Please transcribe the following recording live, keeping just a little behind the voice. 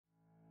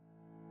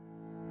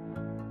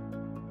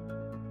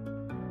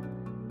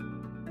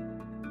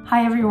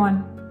Hi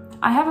everyone,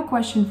 I have a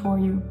question for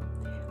you.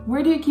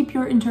 Where do you keep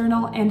your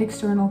internal and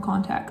external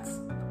contacts?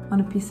 On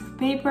a piece of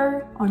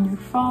paper, on your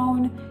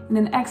phone, in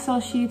an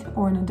Excel sheet,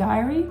 or in a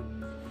diary?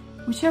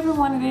 Whichever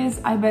one it is,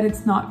 I bet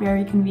it's not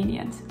very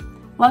convenient.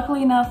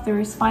 Luckily enough, there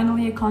is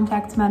finally a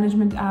contacts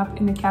management app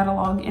in the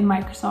catalog in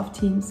Microsoft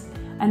Teams,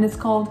 and it's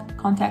called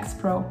Contacts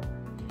Pro.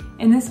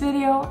 In this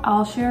video,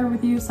 I'll share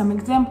with you some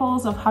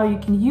examples of how you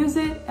can use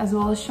it, as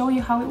well as show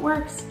you how it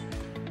works.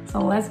 So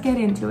let's get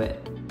into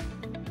it.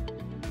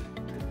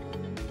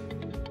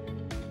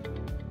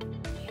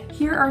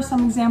 Here are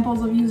some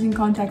examples of using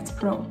Contacts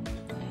Pro.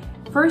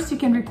 First, you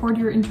can record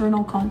your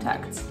internal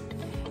contacts.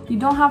 You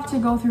don't have to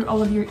go through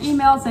all of your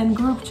emails and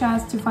group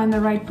chats to find the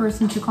right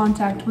person to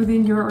contact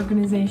within your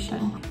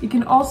organization. You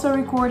can also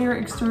record your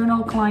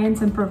external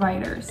clients and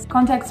providers.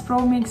 Contacts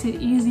Pro makes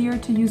it easier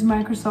to use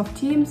Microsoft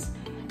Teams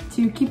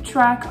to keep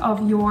track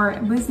of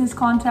your business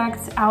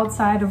contacts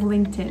outside of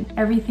LinkedIn.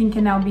 Everything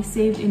can now be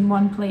saved in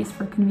one place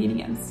for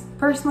convenience.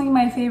 Personally,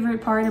 my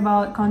favorite part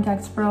about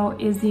Contacts Pro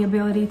is the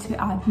ability to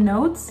add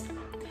notes.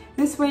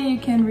 This way you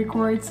can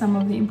record some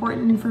of the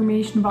important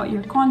information about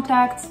your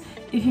contacts.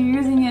 If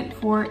you're using it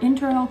for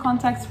internal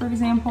contacts, for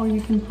example,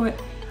 you can put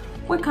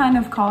what kind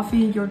of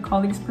coffee your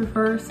colleagues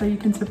prefer so you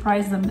can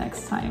surprise them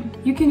next time.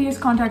 You can use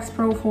Contacts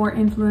Pro for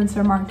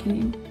influencer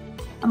marketing.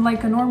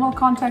 Unlike a normal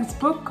contacts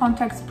book,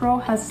 Contacts Pro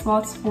has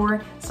slots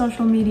for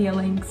social media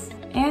links.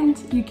 And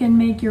you can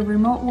make your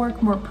remote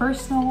work more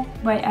personal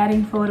by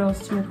adding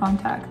photos to your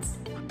contacts.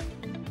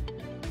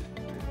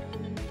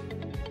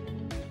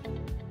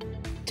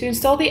 To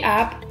install the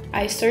app,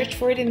 I searched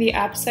for it in the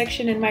Apps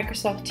section in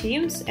Microsoft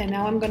Teams, and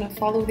now I'm going to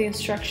follow the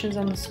instructions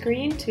on the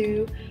screen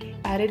to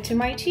add it to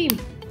my team.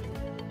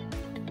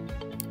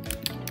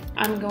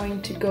 I'm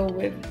going to go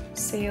with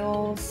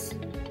Sales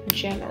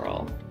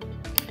General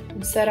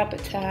and set up a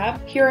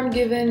tab. Here I'm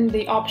given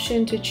the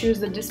option to choose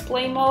the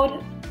display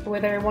mode,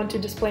 whether I want to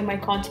display my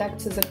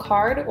contacts as a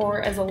card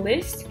or as a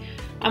list.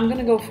 I'm going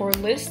to go for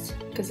list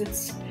because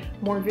it's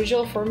more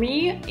visual for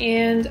me,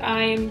 and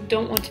I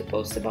don't want to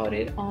post about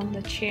it on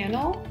the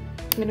channel.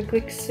 I'm going to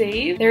click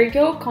save. There you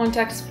go.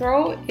 Contacts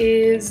Pro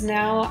is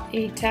now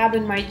a tab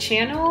in my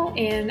channel,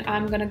 and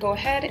I'm going to go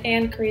ahead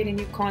and create a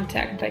new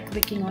contact by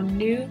clicking on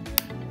new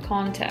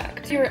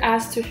contact. You're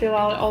asked to fill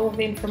out all of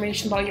the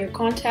information about your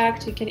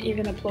contact. You can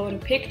even upload a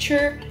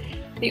picture.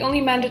 The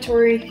only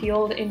mandatory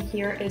field in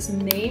here is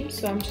name,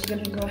 so I'm just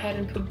going to go ahead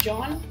and put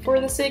John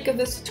for the sake of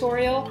this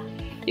tutorial.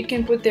 You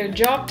can put their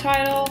job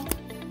title,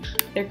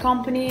 their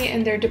company,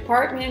 and their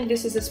department.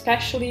 This is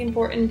especially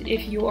important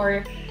if you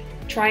are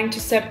trying to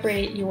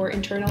separate your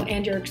internal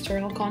and your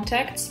external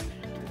contacts.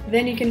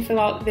 Then you can fill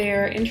out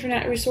their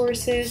internet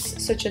resources,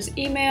 such as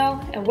email,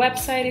 a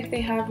website if they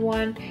have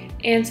one,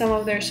 and some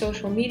of their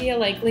social media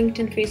like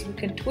LinkedIn,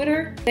 Facebook, and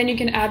Twitter. Then you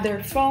can add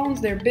their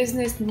phones, their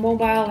business,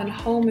 mobile, and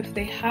home if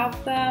they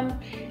have them.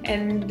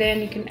 And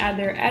then you can add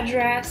their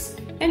address,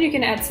 and you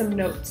can add some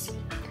notes.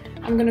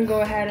 I'm gonna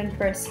go ahead and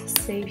press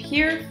save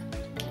here,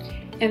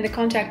 and the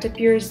contact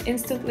appears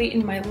instantly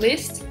in my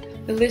list.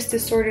 The list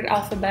is sorted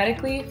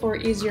alphabetically for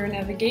easier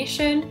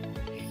navigation,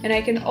 and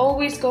I can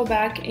always go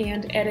back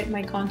and edit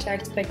my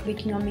contacts by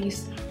clicking on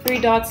these three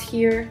dots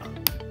here,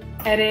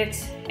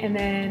 edit, and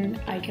then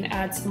I can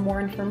add some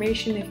more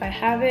information if I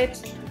have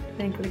it,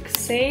 then click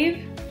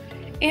save.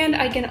 And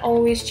I can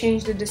always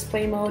change the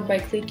display mode by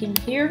clicking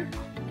here.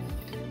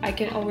 I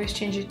can always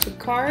change it to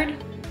card,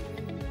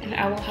 and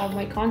I will have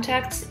my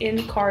contacts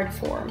in card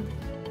form.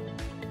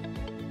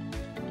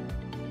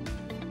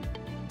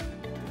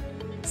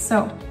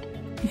 So,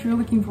 if you're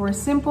looking for a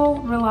simple,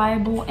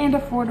 reliable, and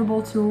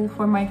affordable tool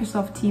for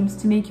Microsoft Teams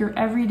to make your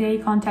everyday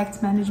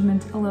contacts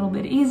management a little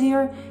bit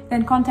easier,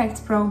 then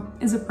Contacts Pro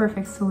is a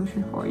perfect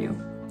solution for you.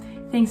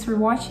 Thanks for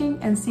watching,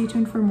 and stay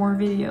tuned for more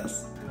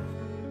videos.